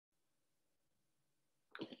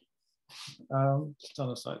Just done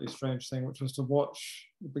a slightly strange thing, which was to watch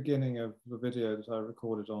the beginning of the video that I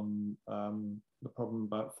recorded on the problem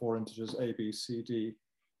about four integers A, B, C, D.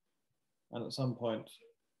 And at some point,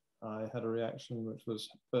 I had a reaction which was,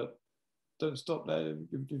 but don't stop there.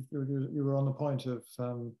 You were on the point of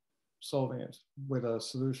solving it with a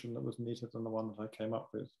solution that was neater than the one that I came up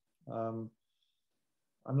with. I'm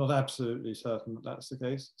not absolutely certain that that's the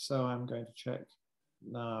case, so I'm going to check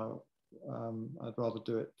now. I'd rather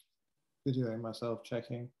do it videoing myself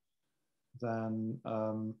checking than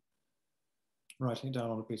writing it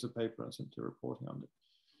down on a piece of paper and simply reporting on it.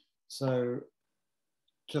 So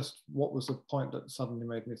just what was the point that suddenly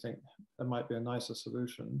made me think there might be a nicer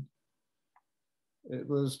solution? It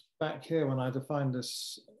was back here when I defined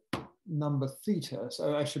this number theta.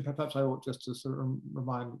 So actually, perhaps I ought just to sort of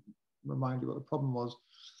remind you what the problem was.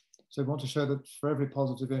 So we want to show that for every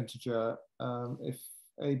positive integer, if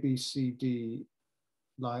A, B, C, D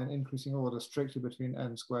lie in increasing order strictly between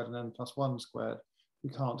n squared and n plus 1 squared, we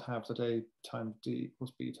can't have that A times D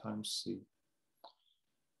equals B times C.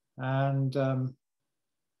 And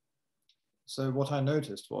so what I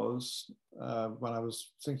noticed was, when I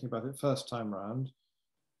was thinking about it first time round,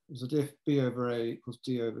 is that if B over A equals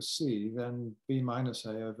D over C, then B minus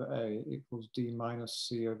A over A equals D minus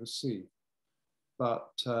C over C.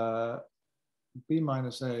 But B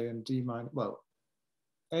minus A and D minus, well,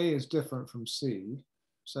 A is different from C,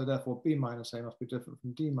 so therefore B minus A must be different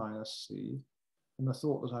from D minus C. And the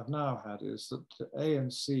thought that I've now had is that A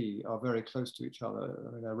and C are very close to each other.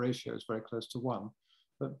 I mean, their ratio is very close to 1.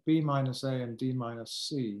 But B minus A and D minus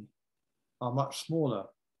C are much smaller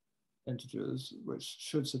integers, which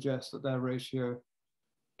should suggest that their ratio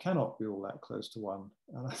cannot be all that close to 1.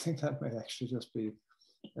 And I think that may actually just be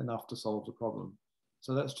enough to solve the problem.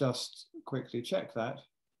 So let's just quickly check that.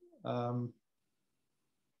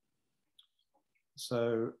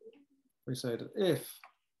 So we say that if,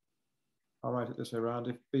 I'll write it this way around,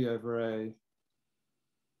 if B over A,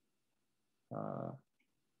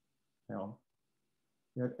 hang on,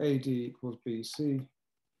 we had AD equals BC.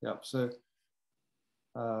 Yep, so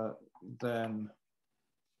then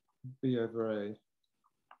B over A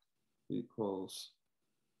equals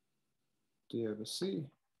D over C.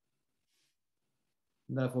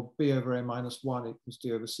 And therefore, B over A minus 1 equals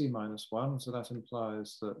D over C minus 1. So that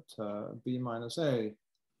implies that B minus A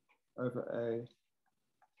over A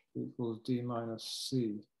equals D minus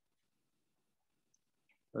C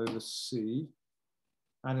over C.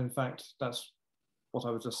 And in fact, that's what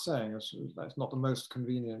I was just saying. That's not the most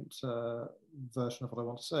convenient version of what I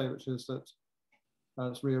want to say, which is that,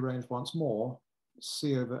 let's rearrange once more.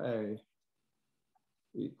 C over A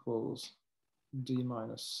equals D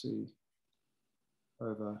minus C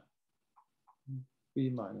over B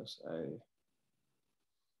minus A.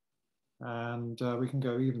 And we can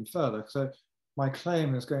go even further. So my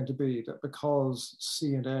claim is going to be that because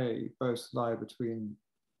C and A both lie between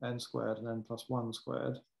n squared and n plus 1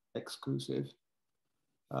 squared, exclusive,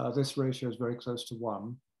 this ratio is very close to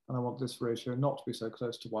 1. And I want this ratio not to be so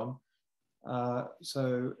close to 1.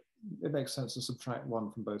 So it makes sense to subtract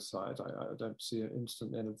 1 from both sides. I don't see it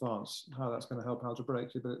instantly in advance how that's going to help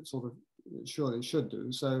algebraically, but it surely should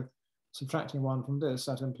do. So subtracting 1 from this,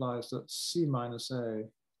 that implies that C minus A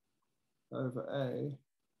over A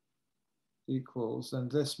equals, then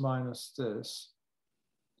this minus this,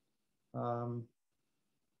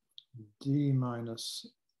 D minus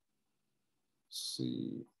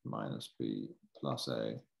C minus B plus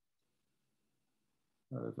A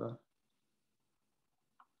over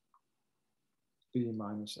B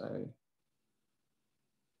minus A.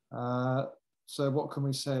 So what can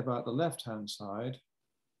we say about the left-hand side?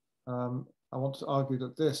 I want to argue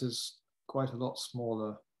that this is quite a lot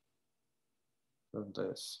smaller than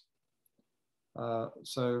this.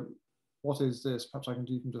 So what is this? Perhaps I can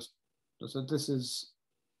even just, so this is,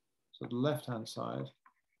 so the left-hand side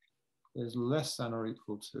is less than or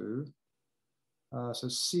equal to, so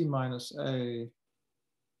C minus A,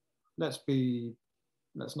 let's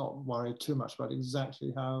not worry too much about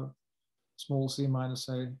exactly how small C minus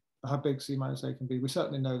A, how big C minus A can be. We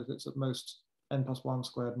certainly know that it's at most n plus 1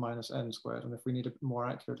 squared minus n squared. And if we need a more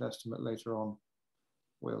accurate estimate later on,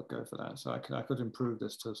 we'll go for that. So I could improve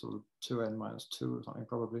this to sort of 2n minus 2 or something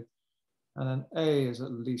probably. And then A is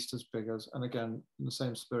at least as big as, and again, in the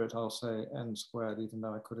same spirit, I'll say n squared, even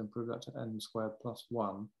though I could improve that to n squared plus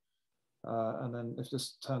 1. And then if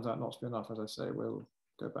this turns out not to be enough, as I say, we'll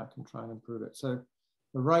go back and try and improve it. So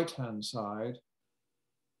the right-hand side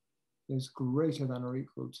is greater than or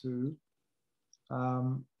equal to,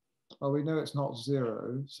 well, we know it's not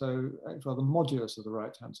 0. So actually, the modulus of the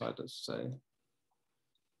right-hand side, let's say,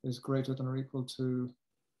 is greater than or equal to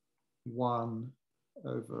 1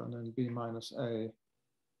 over, and then b minus a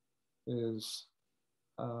is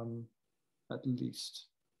at least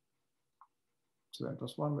 2n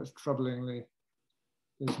plus 1, which troublingly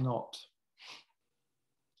is not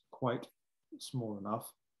quite small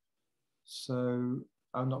enough. So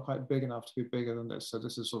I'm not quite big enough to be bigger than this. So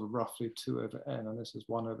this is sort of roughly 2 over n, and this is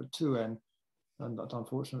 1 over 2n. And that,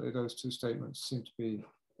 unfortunately, those two statements seem to be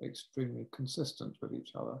extremely consistent with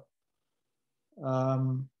each other.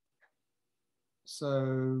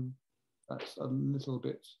 So that's a little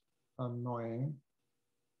bit annoying,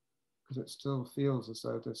 because it still feels as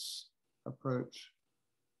though this approach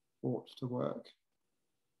ought to work.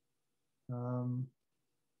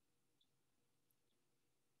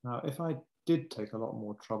 Now, if I did take a lot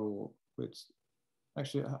more trouble with,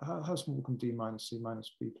 actually, how small can d minus c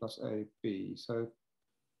minus b plus a be? So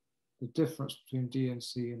the difference between d and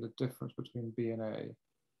c and the difference between b and a.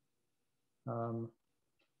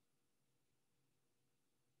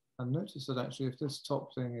 And notice that actually, if this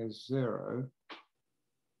top thing is 0,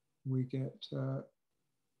 we get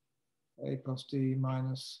a plus d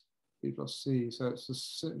minus b plus c. So it's the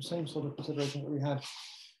same sort of consideration that we had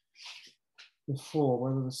before,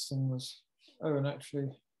 whether this thing was, oh, and actually,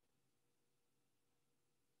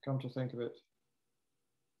 come to think of it,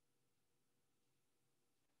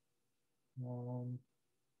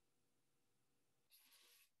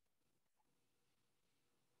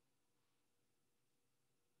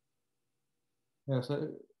 yeah, so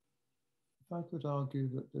if I could argue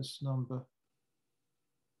that this number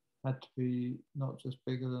had to be not just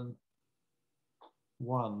bigger than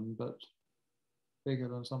 1, but bigger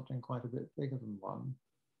than something quite a bit bigger than 1,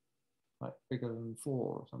 like bigger than 4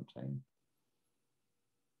 or something,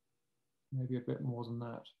 maybe a bit more than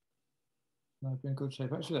that. And I'd be in good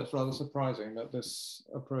shape. Actually, that's rather surprising that this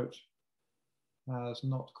approach has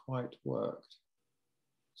not quite worked.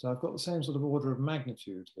 So I've got the same sort of order of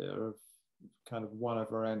magnitude here of kind of 1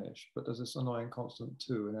 over n-ish, but there's this annoying constant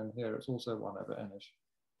 2, and then here it's also 1 over n-ish.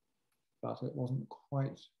 But it wasn't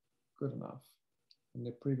quite good enough. And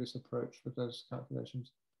the previous approach with those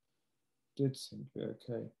calculations did seem to be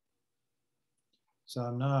okay. So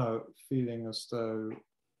I'm now feeling as though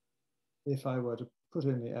if I were to put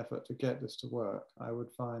in the effort to get this to work, I would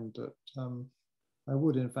find that I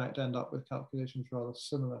would in fact end up with calculations rather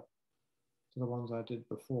similar to the ones I did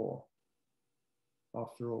before,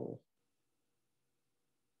 after all.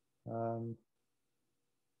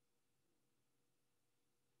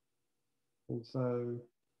 Although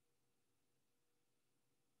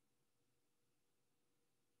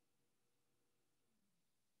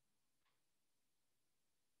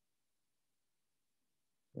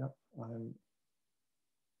yep, I'm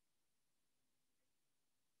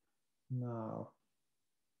now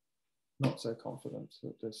not so confident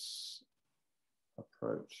that this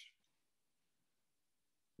approach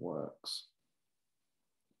works.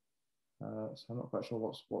 So I'm not quite sure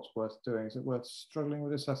what's worth doing. Is it worth struggling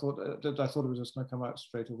with this? I thought it was just going to come out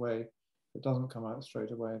straight away. If it doesn't come out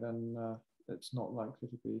straight away, then it's not likely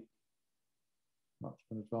to be much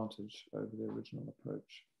of an advantage over the original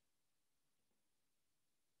approach.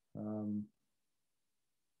 But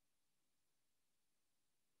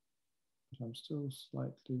I'm still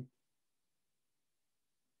slightly,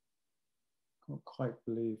 can't quite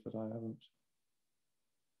believe that I haven't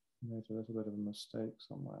made a little bit of a mistake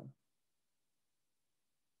somewhere.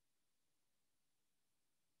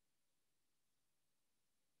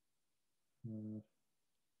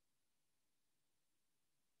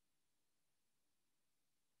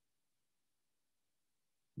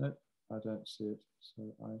 Nope, I don't see it,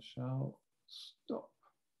 so I shall stop.